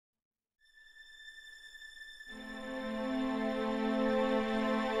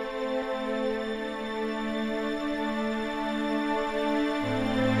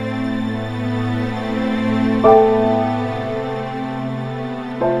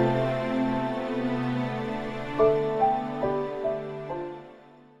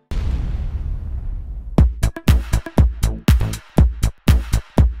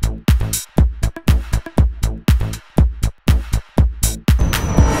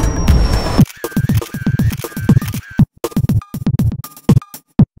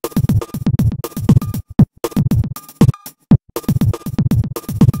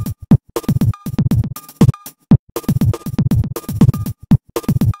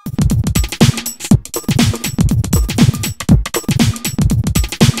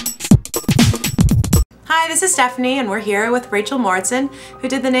this is Stephanie, and we're here with Rachel Morrison, who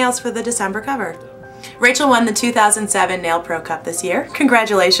did the nails for the December cover. Rachel won the 2007 Nailpro Cup this year.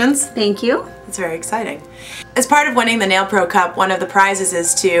 Congratulations. Thank you. It's very exciting. As part of winning the Nailpro Cup, one of the prizes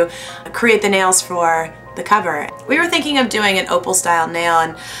is to create the nails for the cover. We were thinking of doing an opal style nail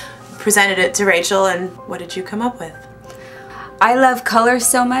and presented it to Rachel, and what did you come up with? I love colors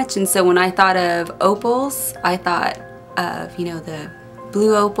so much, and so when I thought of opals, I thought of, the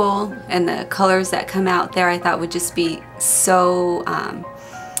blue opal and the colors that come out there I thought would just be so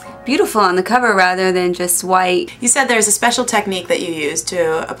beautiful on the cover rather than just white. You said there's a special technique that you use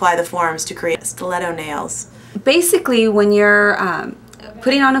to apply the forms to create stiletto nails. Basically, when you're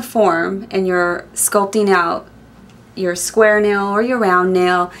putting on a form and you're sculpting out your square nail or your round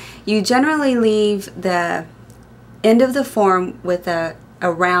nail, you generally leave the end of the form with a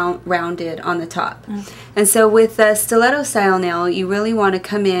rounded on the top. And so with a stiletto style nail, you really want to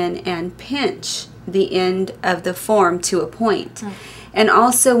come in and pinch the end of the form to a point. And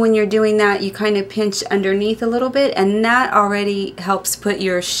also when you're doing that, you kind of pinch underneath a little bit, and that already helps put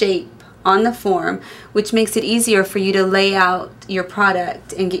your shape on the form, which makes it easier for you to lay out your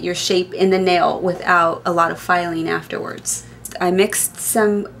product and get your shape in the nail without a lot of filing afterwards. I mixed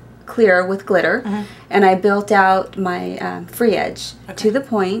some clear with glitter, and I built out my free edge to the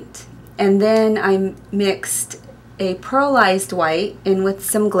point, and then I mixed a pearlized white in with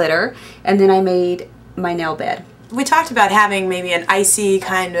some glitter, and then I made my nail bed. We talked about having maybe an icy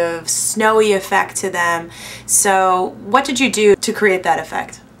kind of snowy effect to them, so what did you do to create that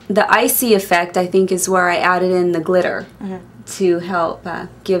effect? The icy effect, I think, is where I added in the glitter to help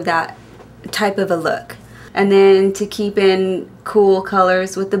give that type of a look. And then to keep in cool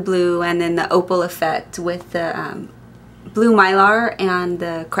colors with the blue, and then the opal effect with the blue mylar and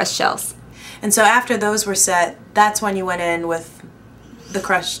the crushed shells. And so after those were set, that's when you went in with the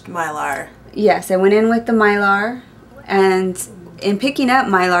crushed mylar. Yes, I went in with the mylar, and in picking up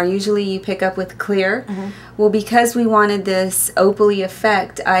mylar, usually you pick up with clear. Well, because we wanted this opal-y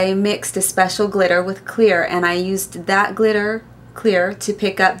effect, I mixed a special glitter with clear, and I used that glitter clear to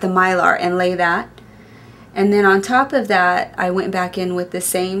pick up the mylar and lay that. And then on top of that, I went back in with the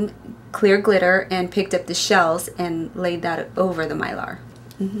same clear glitter and picked up the shells and laid that over the mylar.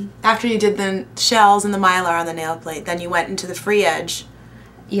 After you did the shells and the mylar on the nail plate, then you went into the free edge.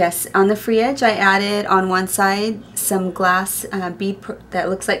 Yes, on the free edge I added on one side some glass bead that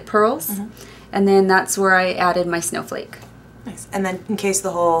looks like pearls, and then that's where I added my snowflake. Nice. And then encased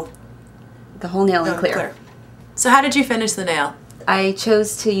the whole nail in clear. So how did you finish the nail? I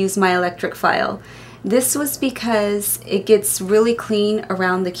chose to use my electric file. This was because it gets really clean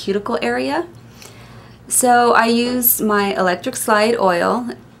around the cuticle area. So I used my electric slide oil,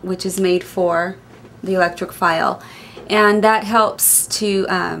 which is made for the electric file, and that helps to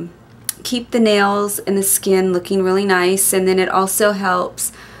keep the nails and the skin looking really nice, and then it also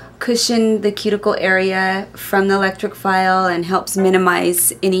helps cushion the cuticle area from the electric file and helps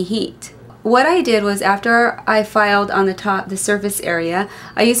minimize any heat. What I did was, after I filed on the top, the surface area,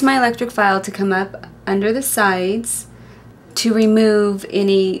 I used my electric file to come up under the sides to remove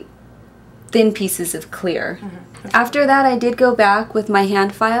any thin pieces of clear. After that, I did go back with my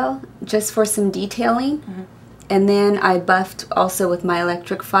hand file just for some detailing, and then I buffed also with my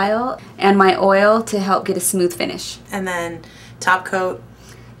electric file and my oil to help get a smooth finish. And then top coat?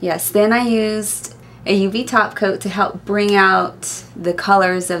 Yes, then I used a UV top coat to help bring out the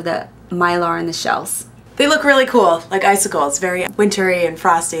colors of the mylar and the shells. They look really cool, like icicles, very wintry and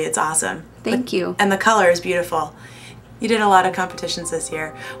frosty. It's awesome. Thank you. And the color is beautiful. You did a lot of competitions this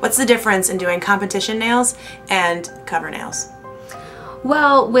year. What's the difference in doing competition nails and cover nails?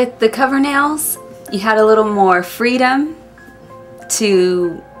 Well, with the cover nails, you had a little more freedom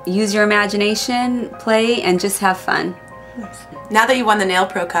to use your imagination, play, and just have fun. Nice. Now that you won the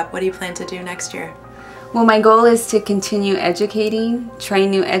Nailpro Cup, what do you plan to do next year? Well, my goal is to continue educating,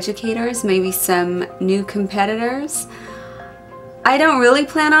 train new educators, maybe some new competitors. I don't really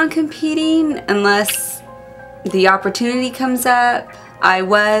plan on competing unless the opportunity comes up. I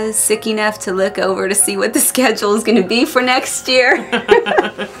was sick enough to look over to see what the schedule is going to be for next year.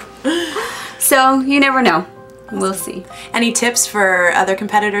 So you never know. Awesome. We'll see. Any tips for other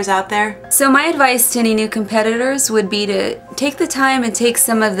competitors out there? So my advice to any new competitors would be to take the time and take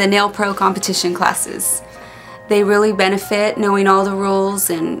some of the Nailpro competition classes. They really benefit knowing all the rules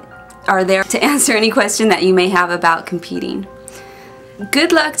and are there to answer any question that you may have about competing.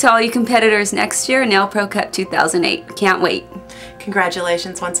 Good luck to all you competitors next year, Nailpro Cup 2008. Can't wait.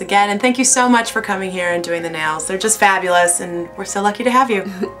 Congratulations once again, and thank you so much for coming here and doing the nails. They're just fabulous, and we're so lucky to have you.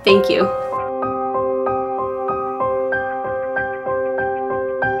 Thank you.